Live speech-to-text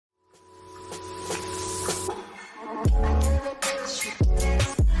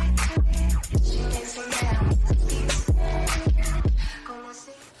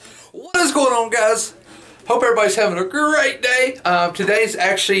guys? Hope everybody's having a great day. Today's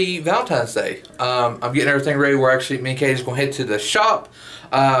actually Valentine's Day. I'm getting everything ready. Me and Katie's going to head to the shop.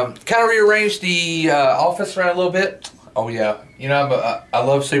 Kind of rearrange the office around a little bit. Oh yeah, you know, I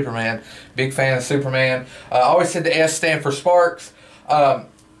love Superman. Big fan of Superman. I always said the S stand for Sparks.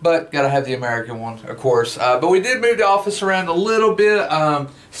 But gotta have the American one, of course. But we did move the office around a little bit.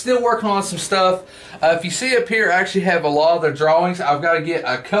 Still working on some stuff. If you see up here, I actually have a lot of the drawings. I've got to get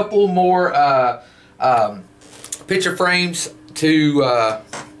a couple more picture frames to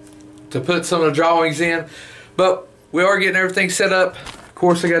put some of the drawings in. But we are getting everything set up. Of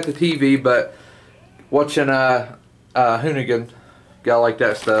course, I got the TV, but watching Hoonigan, gotta like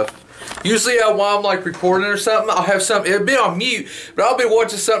that stuff. Usually while I'm like recording or something, I'll have something, it'll be on mute, but I'll be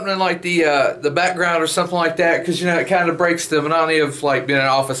watching something in like the background or something like that, because you know it kind of breaks the monotony of like being in an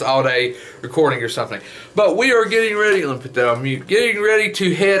office all day recording or something. But we are getting ready, let me put that on mute, getting ready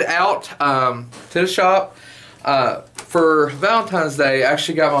to head out to the shop for Valentine's Day. I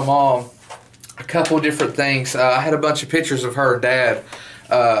actually got my mom a couple of different things. I had a bunch of pictures of her and Dad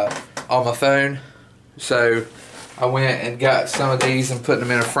on my phone, so I went and got some of these and put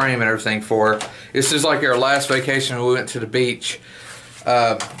them in a frame and everything for her. This is like our last vacation. We went to the beach.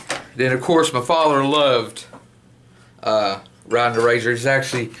 Then, of course, my father loved riding the Razor. He's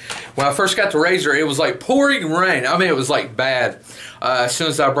actually, when I first got the Razor, it was like pouring rain. I mean, it was like bad as soon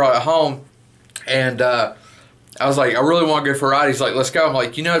as I brought it home. And I was like, I really want to go for a ride. He's like, let's go. I'm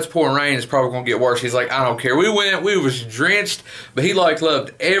like, you know, it's pouring rain. It's probably going to get worse. He's like, I don't care. We went. We was drenched, but he like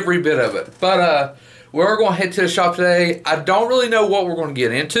loved every bit of it. But we're going to head to the shop today. I don't really know what we're going to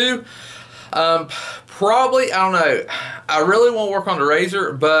get into. Probably, I don't know. I really won't work on the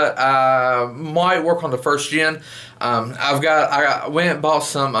Razor, but I might work on the first gen. I went and bought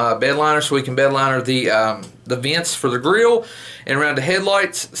some bed liners so we can bed liner the vents for the grill and around the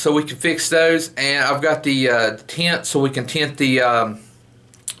headlights so we can fix those. And I've got the tint so we can tint the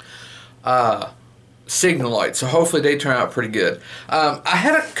signal lights. So hopefully they turn out pretty good. I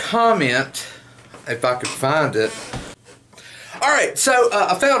had a comment, if I could find it. Alright, so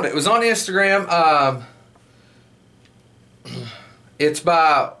I found it. It was on Instagram. It's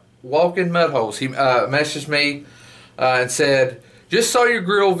by Walking Mud Holes. He messaged me and said, just saw your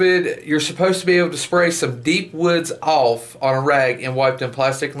grill vid. You're supposed to be able to spray some deep woods off on a rag and wipe them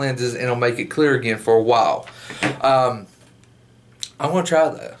plastic lenses and it'll make it clear again for a while. I want to try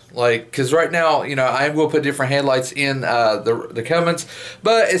that. Like, because right now, you know, I am going to put different headlights in the Cummins,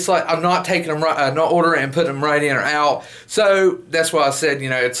 but it's like I'm not taking them right, not ordering and putting them right in or out. So that's why I said, you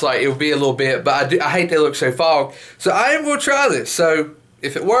know, it's like it'll be a little bit, but I hate they look so fogged. So I am going to try this. So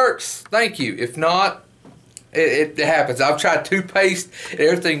if it works, thank you. If not, it happens. I've tried toothpaste and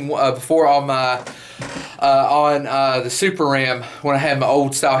everything before on my the Super Ram when I had my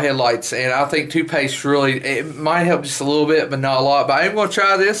old style headlights, and I think toothpaste really, it might help just a little bit, but not a lot. But I am going to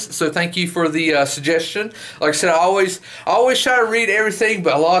try this, so thank you for the suggestion. Like I said, I always try to read everything,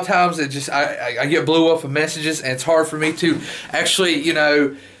 but a lot of times it just I get blew up with messages, and it's hard for me to actually, you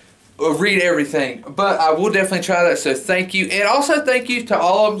know, read everything. But I will definitely try that, so thank you. And also thank you to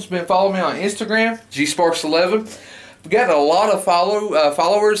all of them who's been following me on Instagram, GSparks11. We've gotten a lot of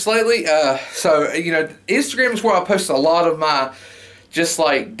followers lately. So, you know, Instagram is where I post a lot of my just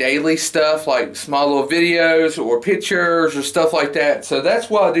like daily stuff, like small little videos or pictures or stuff like that. So that's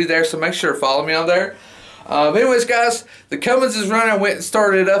what I do there, so make sure to follow me on there. Anyways, guys, the Cummins is running. I went and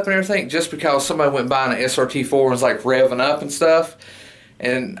started it up and everything just because somebody went buying an SRT4 and was like revving up and stuff.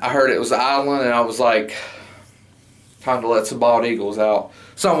 And I heard it was idling, and I was like, time to let some bald eagles out.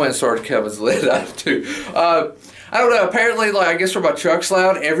 So I went and started Cummins lit out too. I don't know, apparently, like, I guess where my truck's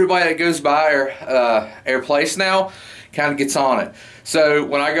loud, everybody that goes by our place now kind of gets on it. So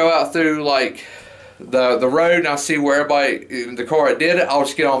when I go out through, like, the road and I see where everybody in the car that did it, I'll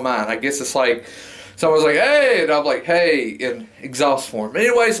just get on mine. I guess it's like, someone's like, hey, and I'm like, hey, in exhaust form.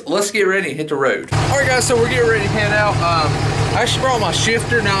 Anyways, let's get ready and hit the road. Alright guys, so we're getting ready to head out. I actually brought my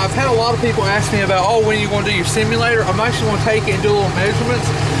shifter. Now, I've had a lot of people ask me about, oh, when are you going to do your simulator? I'm actually going to take it and do a little measurements.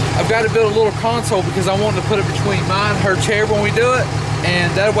 I've got to build a little console because I want to put it between mine and her chair when we do it. And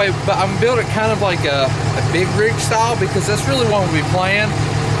that way, but I'm building kind of like a big rig style because that's really what we'll be playing.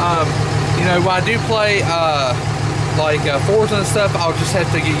 You know, when I do play like Forza and stuff, I'll just have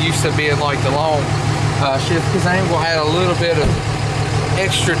to get used to being like the long shift because I am going to add a little bit of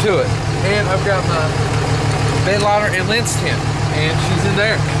extra to it. And I've got my bed liner and lens tint, and she's in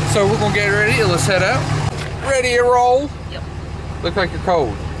there. So we're going to get ready and let's head out. Ready to roll? Yep. Look like you're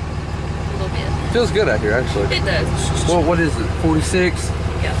cold. A little bit. Feels good out here, actually. It does. Well, what is it, 46?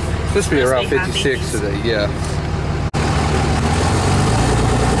 Yeah. It's supposed to be around 56 today, yeah.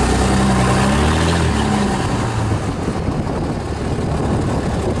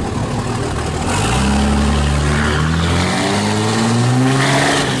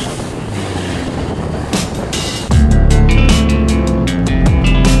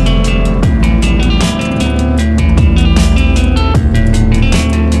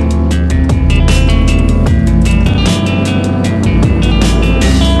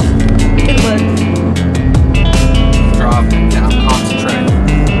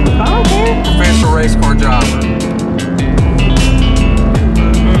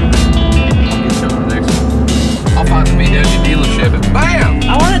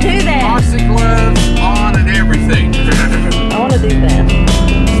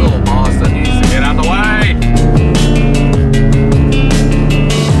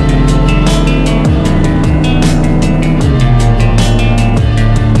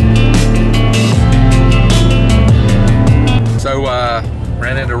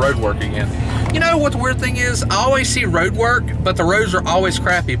 because I always see road work, but the roads are always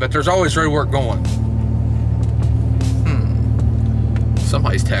crappy, but there's always road work going.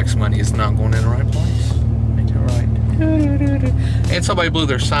 Somebody's tax money is not going in the right place. Ain't that right? And somebody blew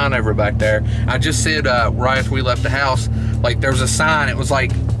their sign over back there. I just said right after we left the house, like there was a sign, it was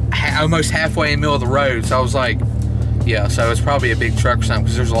like almost halfway in the middle of the road. So I was like, yeah, so it's probably a big truck or something,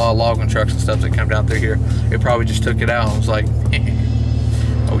 because there's a lot of logging trucks and stuff that come down through here. It probably just took it out and was like,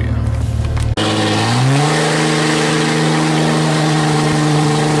 oh yeah.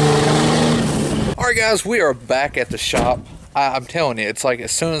 Alright guys, we are back at the shop. I'm telling you, it's like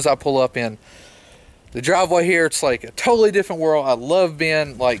as soon as I pull up in the driveway here, it's like a totally different world. I love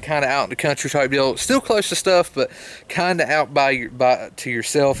being like kind of out in the country type deal. Still close to stuff, but kind of out to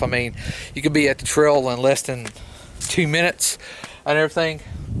yourself. I mean, you could be at the trail in less than 2 minutes and everything.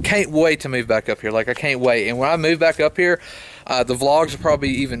 Can't wait to move back up here. Like, I can't wait. And when I move back up here, the vlogs are probably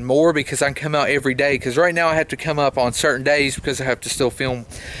even more, because I can come out every day. Because right now I have to come up on certain days because I have to still film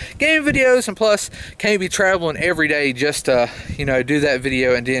game videos, and plus can't be traveling every day just to, you know, do that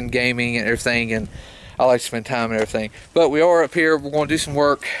video and then gaming and everything. And I like to spend time and everything. But we are up here. We're going to do some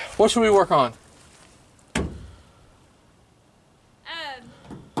work. What should we work on?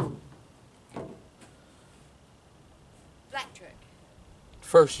 Black truck.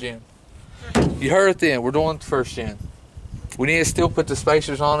 First gen. You heard it then. We're doing first gen. We need to still put the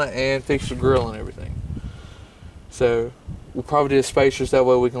spacers on it and fix the grill and everything. So we'll probably do the spacers, that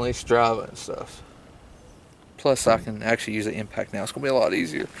way we can at least drive it and stuff. Plus I can actually use the impact now. It's going to be a lot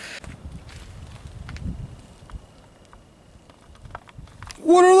easier.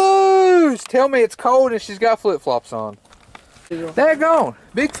 What are those? Tell me it's cold and she's got flip-flops on. Daggone.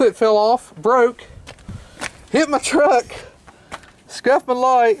 Bigfoot fell off, broke, hit my truck, scuffed my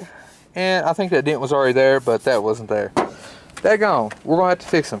light, and I think that dent was already there, but that wasn't there. Daggone. We're going to have to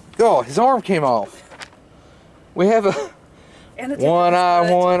fix him. Oh, his arm came off. We have a one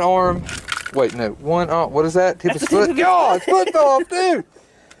eye, one arm. Wait, no. One arm. What is that? Tip of his foot? God, his foot fell off too.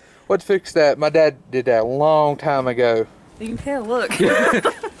 What to fix that? My dad did that a long time ago. You can tell, look.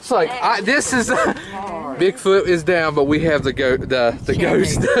 It's like, this is Bigfoot is down, but we have the ghost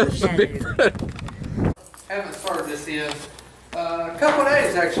of Bigfoot. Haven't started this in a couple of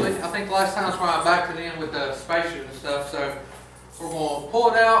days actually. I think last time is when I backed it in with the spacers and stuff. So we're going to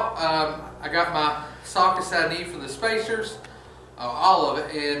pull it out. I got my sockets that I need for the spacers, all of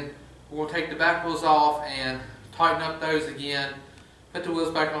it, and we're going to take the back wheels off and tighten up those again. Put the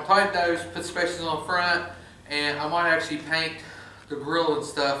wheels back on, tighten those, put spacers on the front. And I might actually paint the grill and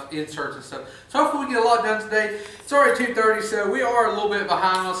stuff, inserts and stuff. So hopefully we get a lot done today. It's already 2:30, so we are a little bit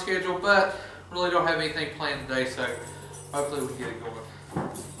behind on schedule, but really don't have anything planned today, so hopefully we get it going.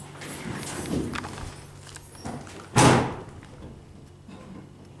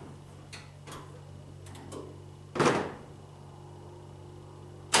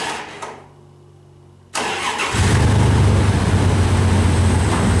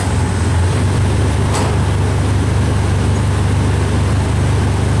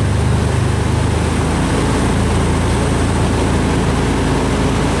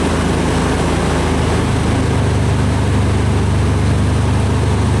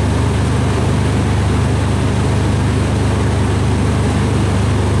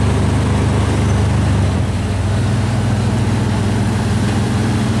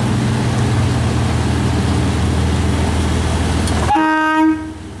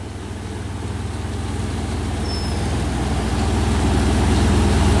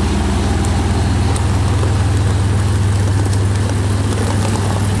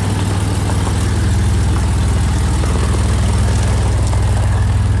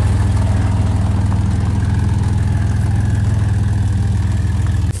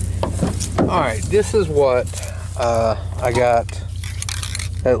 Alright, this is what I got.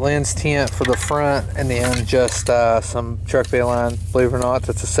 That lens tint for the front, and then just some truck bay line. Believe it or not,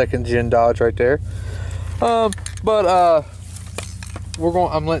 that's a second gen Dodge right there. I'm letting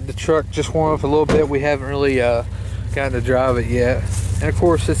the truck just warm up a little bit. We haven't really gotten to drive it yet. And of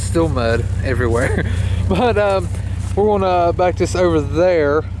course it's still mud everywhere. But we're gonna back this over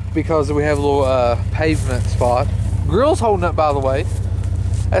there because we have a little pavement spot. Grill's holding up, by the way.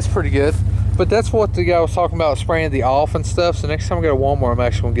 That's pretty good. But that's what the guy was talking about, spraying the off and stuff. So next time I go to Walmart, I'm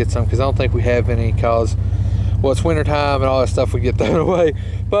actually going to get some, because I don't think we have any, because, well, it's winter time and all that stuff, we get thrown away.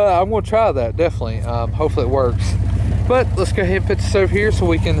 But I'm going to try that, definitely. Hopefully it works. But let's go ahead and put this over here so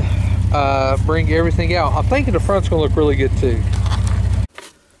we can bring everything out. I'm thinking the front's going to look really good too.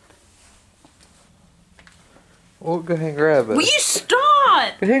 Well, go ahead and grab it. Will you stop?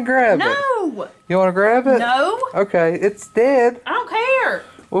 Go ahead and grab it. No. You want to grab it? No. Okay, it's dead. I don't care.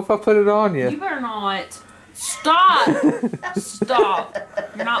 What if I put it on you? You better not. Stop! Stop!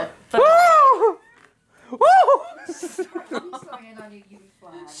 You're not. Woo! Woo!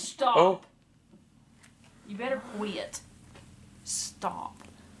 Stop! Oh. You better quit. Stop.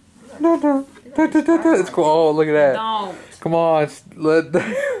 No. It's cool. Oh, look at that. Don't. Come on.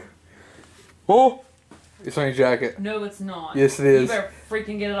 Oh. It's on your jacket. No, it's not. Yes, it is. You better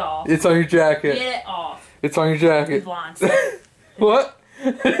freaking get it off. It's on your jacket. Get it off. It's on your jacket. What?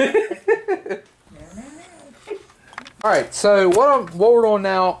 Alright, so what we're doing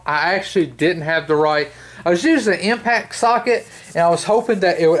now, I actually didn't have the right. I was using an impact socket, and I was hoping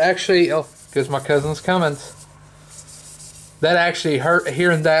that it would actually. Oh, because my cousin's coming. That actually hurt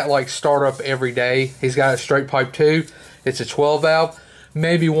hearing that like start up every day. He's got a straight pipe too. It's a 12 valve.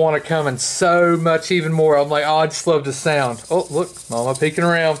 Made me want to come in so much even more. I'm like, oh, I just love the sound. Oh, look, Mama peeking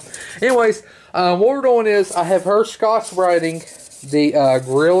around. Anyways, what we're doing is I have her Scotch brightening the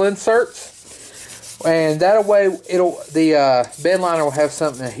grill inserts, and that way the bed liner will have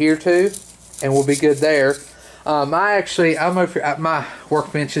something to adhere to, and we'll be good there. I'm over at my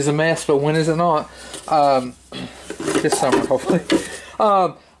workbench is a mess, but when is it not? This summer, hopefully.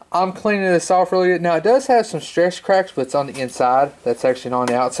 I'm cleaning this off really good. Now, it does have some stretch cracks, but it's on the inside. That's actually not on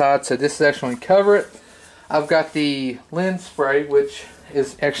the outside, so this is actually going to cover it. I've got the lens spray, which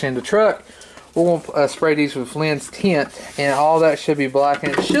is actually in the truck. We're going to spray these with lens tint, and all that should be black,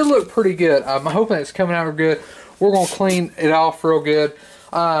 and it should look pretty good. I'm hoping it's coming out real good. We're going to clean it off real good.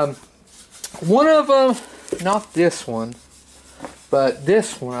 One of them, not this one, but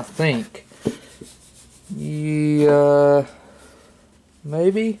this one, I think. Yeah,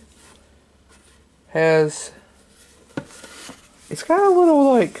 maybe has, it's got a little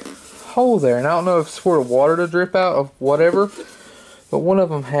like hole there, and I don't know if it's for the water to drip out of whatever, but one of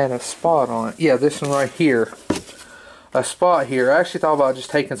them had a spot on it. Yeah, this one right here, a spot here. I actually thought about just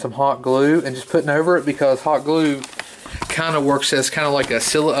taking some hot glue and just putting over it, because hot glue kind of works as kind of like a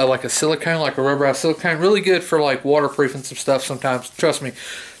silicone, like a rubberized silicone. Really good for like waterproofing some stuff sometimes. Trust me,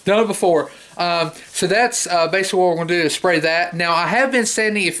 done it before. So that's basically what we're going to do, is spray that. Now, I have been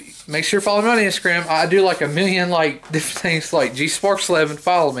sending, make sure you follow me on Instagram. I do like a million like different things, like GSparks11,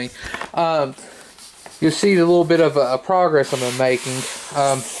 follow me. You'll see a little bit of a progress I've been making.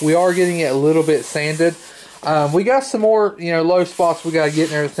 We are getting it a little bit sanded. We got some more, low spots we got to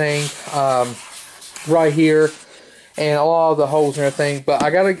get and everything right here, and a lot of the holes and everything. But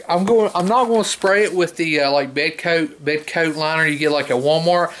I'm not going to spray it with the like bed coat liner you get like at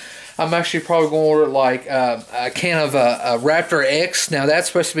Walmart. I'm actually probably going to order like a can of a Raptor X. Now that's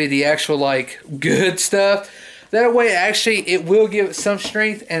supposed to be the actual like good stuff. That way actually it will give it some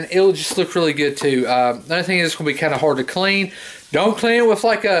strength, and it'll just look really good too. The only thing is it's going to be kind of hard to clean. Don't clean it with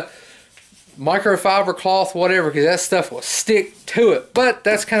like a microfiber cloth, whatever, because that stuff will stick to it. But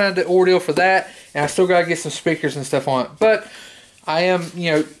that's kind of the ordeal for that. And I still got to get some speakers and stuff on it. But I am,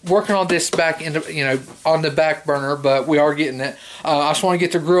 working on this back into, on the back burner, but we are getting it. I just want to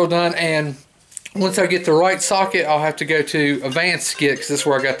get the grill done, and once I get the right socket, I'll have to go to Advanced Skit, because this is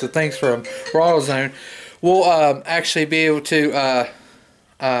where I got the things from, AutoZone. We'll actually be able to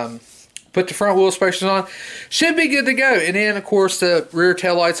put the front wheel spacers on. Should be good to go. And then, of course, the rear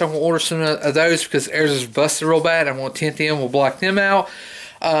tail lights, I'm going to order some of those, because theirs is busted real bad. I'm going to tint them. We'll black them out.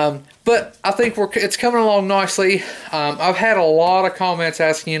 But I think it's coming along nicely. I've had a lot of comments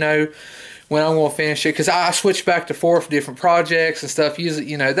asking, when I'm going to finish it, because I switch back to 4 different projects and stuff. Use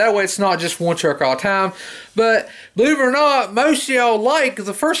it, that way it's not just one truck all the time. But believe it or not, most of y'all like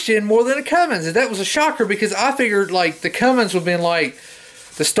the first gen more than the Cummins, and that was a shocker, because I figured like the Cummins would have been like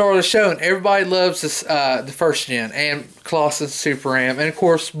the star of the show, and everybody loves this, the first gen, and Colossus, Super Ram, and of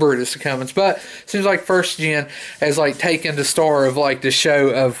course Brutus, the Cummins. But it seems like first gen has like taken the star of like the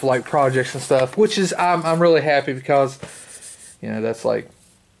show of like projects and stuff, which is I'm really happy, because that's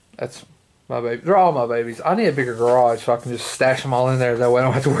my baby. They're all my babies. I need a bigger garage so I can just stash them all in there. That way I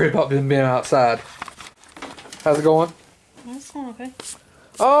don't have to worry about them being outside. How's it going? It's going okay.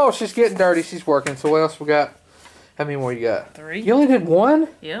 Oh, she's getting dirty. She's working. So what else we got? How many more you got? 3. You only did 1?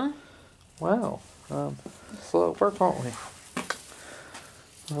 Yeah. Wow. Slow at work, aren't we?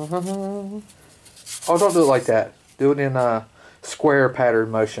 Oh, don't do it like that. Do it in a square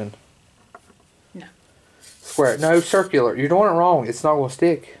pattern motion. No. Square. No, circular. You're doing it wrong. It's not going to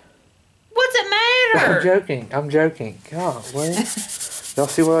stick. What's it matter? I'm joking. I'm joking. God, what? Y'all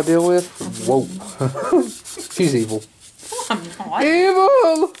see what I deal with? Whoa. She's evil. I'm not.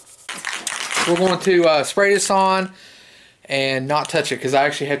 Evil! We're going to spray this on and not touch it, because I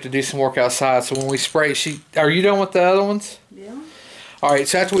actually have to do some work outside. So when we spray, are you done with the other ones? Yeah. Alright,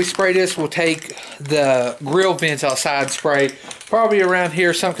 so after we spray this, we'll take the grill vents outside and spray. Probably around here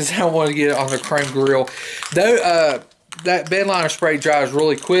or something, because I don't want to get it on the chrome grill. Though, that bed liner spray dries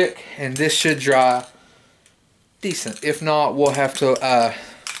really quick, and this should dry decent. If not, we'll have to let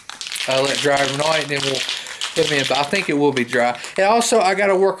it dry overnight, and then we'll put them in. But I think it will be dry. And also, I got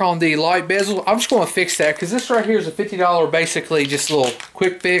to work on the light bezel. I'm just going to fix that, because this right here is a $50, basically just a little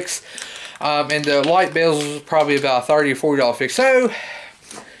quick fix. And the light bezel is probably about a $30 or $40 fix. So,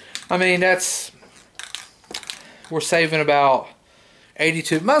 I mean, we're saving about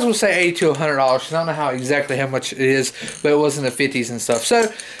 $82, might as well say $80 to $100, because I don't know exactly how much it is, but it was in the 50s and stuff.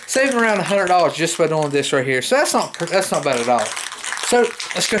 So, saving around $100 just by doing this right here. So, that's not bad at all. So,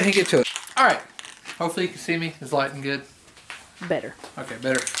 let's go ahead and get to it. Alright, hopefully you can see me. Is lighting good? Better. Okay,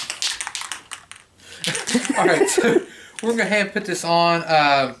 better. Alright, so, we're going to go ahead and put this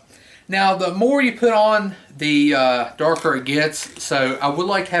on. Now, the more you put on, the darker it gets. So, I would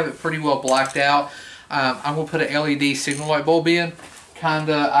like to have it pretty well blacked out. I'm going to put an LED signal light bulb in.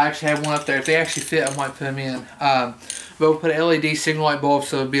 I actually have one up there. If they actually fit, I might put them in. But we'll put an LED signal light bulb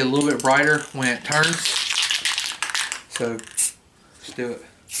so it'll be a little bit brighter when it turns. So, let's do it.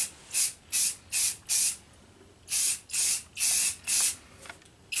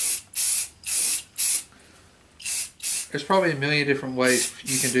 There's probably a million different ways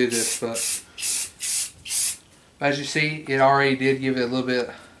you can do this, but as you see, it already did give it a little bit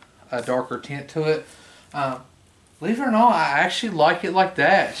a darker tint to it. Believe it or not, I actually like it like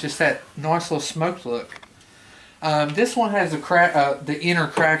that. It's just that nice little smoked look. This one has the inner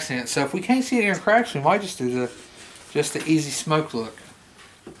cracks in it, so if we can't see the inner cracks, we might just do the easy smoked look.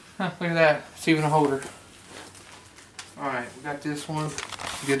 Huh, look at that, it's even a holder. Alright, we got this one,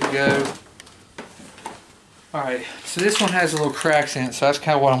 good to go. Alright, so this one has a little cracks in it, so that's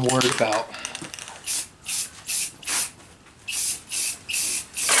kind of what I'm worried about.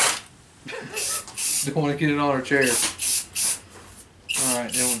 Don't want to get it on our chair.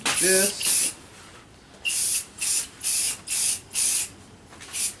 Alright, then we'll do this.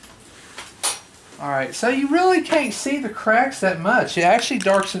 Alright, so you really can't see the cracks that much. It actually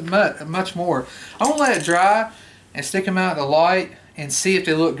darks it much more. I'm going to let it dry and stick them out in the light and see if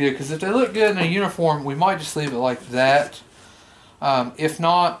they look good. Because if they look good in a uniform, we might just leave it like that. If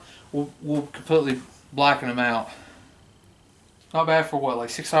not, we'll completely blacken them out. Not bad for what, like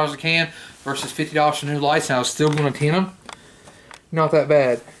 $6 a can versus $50 for new lights. And I was still going to tint them. Not that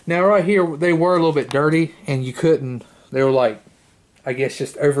bad. Now right here, they were a little bit dirty and you couldn't. They were like, I guess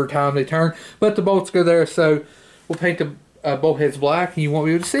just over time they turn. But the bolts go there, so we'll paint the bolt heads black and you won't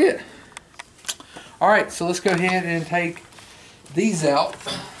be able to see it. Alright, so let's go ahead and take these out.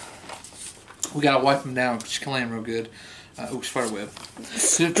 We gotta wipe them down because you can land real good. Oops, spider web.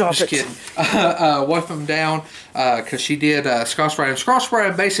 Just kidding. Wipe them down because she did Scotch Brite. Scotch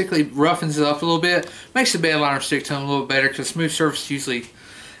Brite basically roughens it up a little bit, makes the bed liner stick to them a little better because smooth surface usually,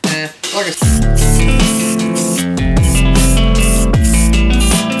 like I said.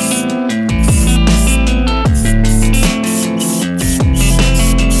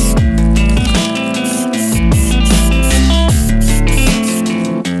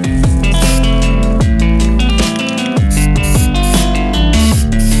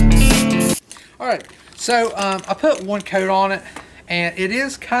 So I put one coat on it and it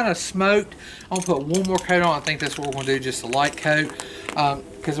is kind of smoked. I'm going to put one more coat on. I think that's what we're going to do, just a light coat.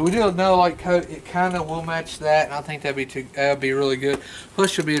 Because if we do another light coat, it kind of will match that, and I think that'd be really good.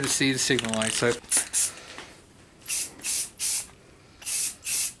 Plus you'll be able to see the signal light. So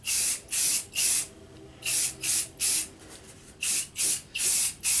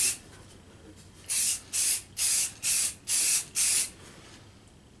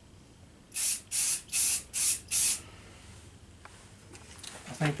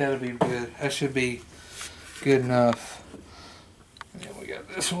I think that'll be good. That should be good enough. And then we got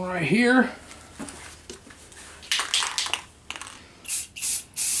this one right here.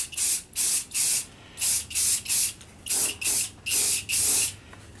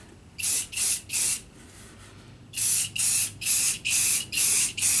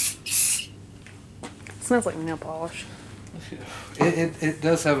 It smells like nail polish. It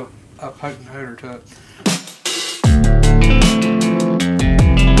does have a potent odor to it.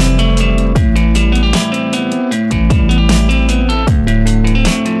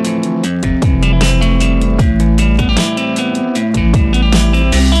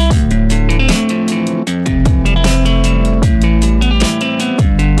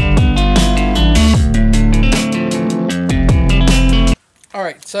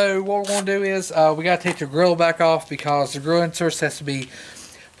 Alright, so what we're going to do is we got to take the grill back off because the grill inserts has to be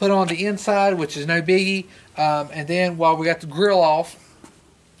put on the inside, which is no biggie. And then while we got the grill off,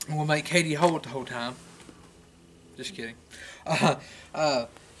 we'll make Katie hold it the whole time. Just kidding.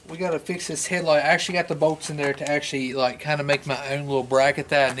 We got to fix this headlight. I actually got the bolts in there to actually like kind of make my own little bracket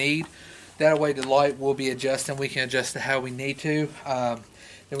that I need. That way the light will be adjusting. We can adjust it how we need to.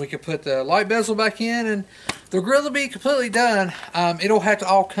 Then we can put the light bezel back in, and the grill will be completely done. It'll have to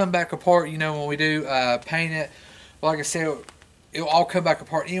all come back apart, you know, when we do paint it. Like I said, it'll all come back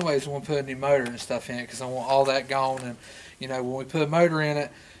apart anyways when we put a new motor and stuff in it, because I want all that gone. And you know, when we put a motor in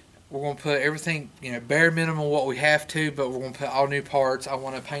it, we're going to put everything, you know, bare minimum what we have to, but we're going to put all new parts. I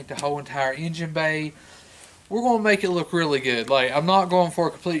want to paint the whole entire engine bay. We're going to make it look really good. Like, I'm not going for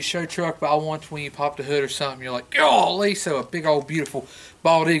a complete show truck, but I want when you pop the hood or something, you're like, golly, so a big old beautiful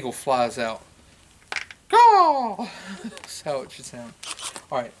bald eagle flies out. Go! That's how it should sound.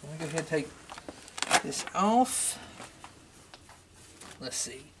 Alright, let me go ahead and take this off. Let's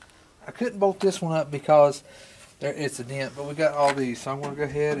see. I couldn't bolt this one up because it's a dent, but we got all these, so I'm going to go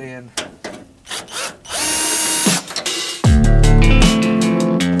ahead and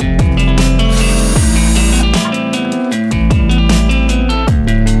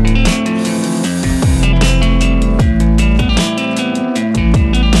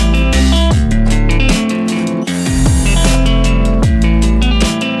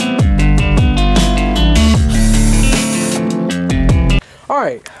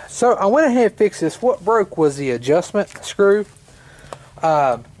alright, so I went ahead and fixed this. What broke was the adjustment screw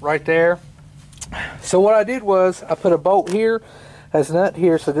right there. So what I did was I put a bolt here, has a nut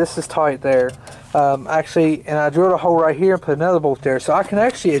here, so this is tight there. Actually, and I drilled a hole right here and put another bolt there. So I can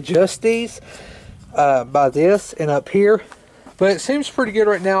actually adjust these by this and up here. But it seems pretty good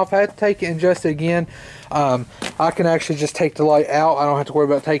right now. If I had to take it and adjust it again, I can actually just take the light out. I don't have to worry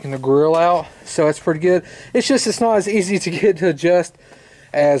about taking the grill out. So it's pretty good. It's just it's not as easy to get to adjust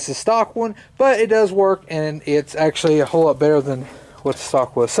as the stock one, but it does work, and it's actually a whole lot better than what the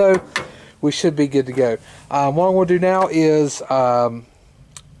stock was. So we should be good to go. What I'm going to do now is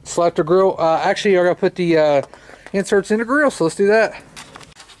slap the grill. Actually, I got to put the inserts in the grill, so let's do that.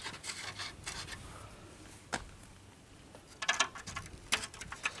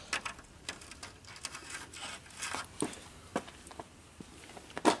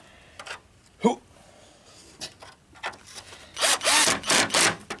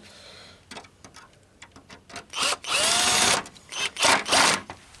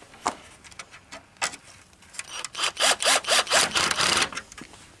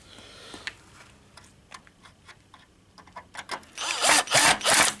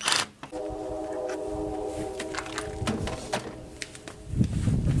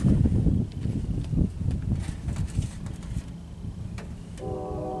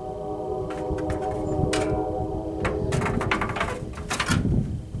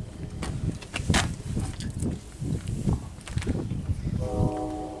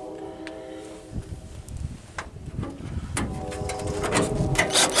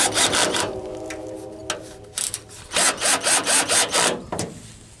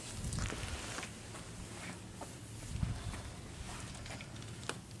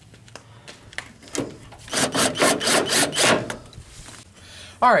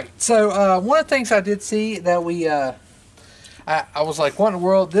 Alright, so one of the things I did see that we, I was like, what in the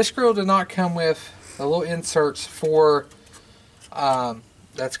world? This grill did not come with the little inserts for,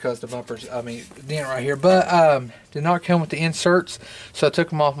 that's because the bumpers, I mean, dent right here, but did not come with the inserts, so I took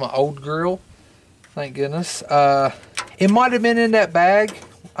them off my old grill. Thank goodness. It might have been in that bag,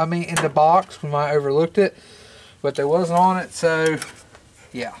 I mean, in the box. We might have overlooked it, but there wasn't on it, so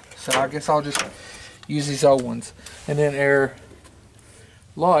yeah. So I guess I'll just use these old ones. And then air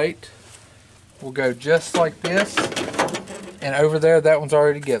light will go just like this, and over there that one's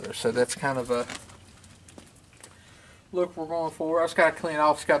already together, so that's kind of a look we're going for. I just got to clean it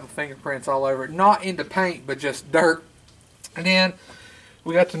off. It's got the fingerprints all over it, not into paint but just dirt. And then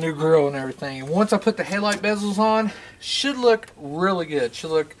we got the new grill and everything, and once I put the headlight bezels on, should look really good.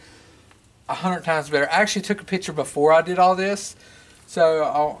 Should look 100 times better. I actually took a picture before I did all this, so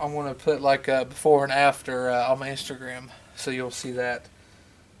I want to put like a before and after on my Instagram, so you'll see that.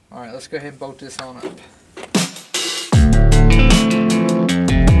 Alright, let's go ahead and bolt this on up.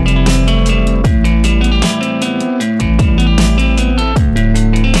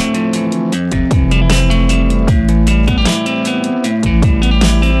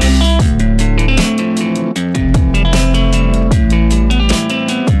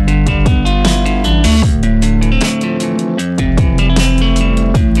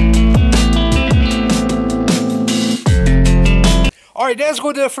 Alright, that's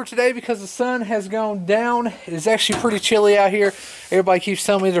going to do it for today because the sun has gone down. It is actually pretty chilly out here. Everybody keeps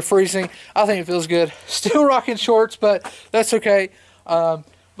telling me they're freezing. I think it feels good. Still rocking shorts, but that's okay. But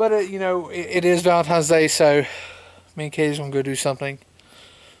But you know, it is Valentine's Day, so me and Katie's gonna go do something.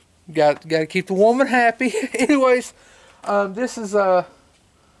 Got to keep the woman happy. Anyways, this is I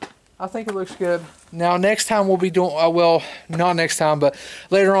think it looks good. Now next time we'll be doing well, not next time, but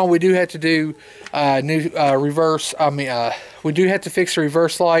later on we do have to do new reverse. We do have to fix the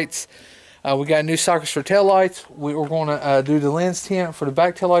reverse lights. We got new sockets for tail lights. We're going to do the lens tint for the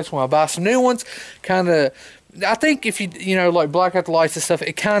back tail lights when I buy some new ones. Kind of, I think if you know, like black out the lights and stuff,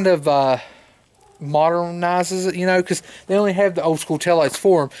 it kind of modernizes it, you know, because they only have the old school tail lights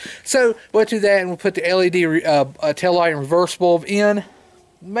for them. So we'll do that, and we'll put the LED tail light and reverse bulb in.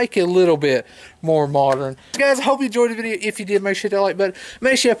 Make it a little bit more modern. Guys, I hope you enjoyed the video. If you did, make sure to hit that like button.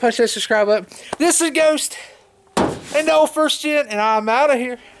 Make sure you punch that subscribe button. This is Ghost and the old first gen, and I'm out of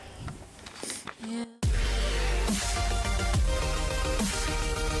here. Yeah.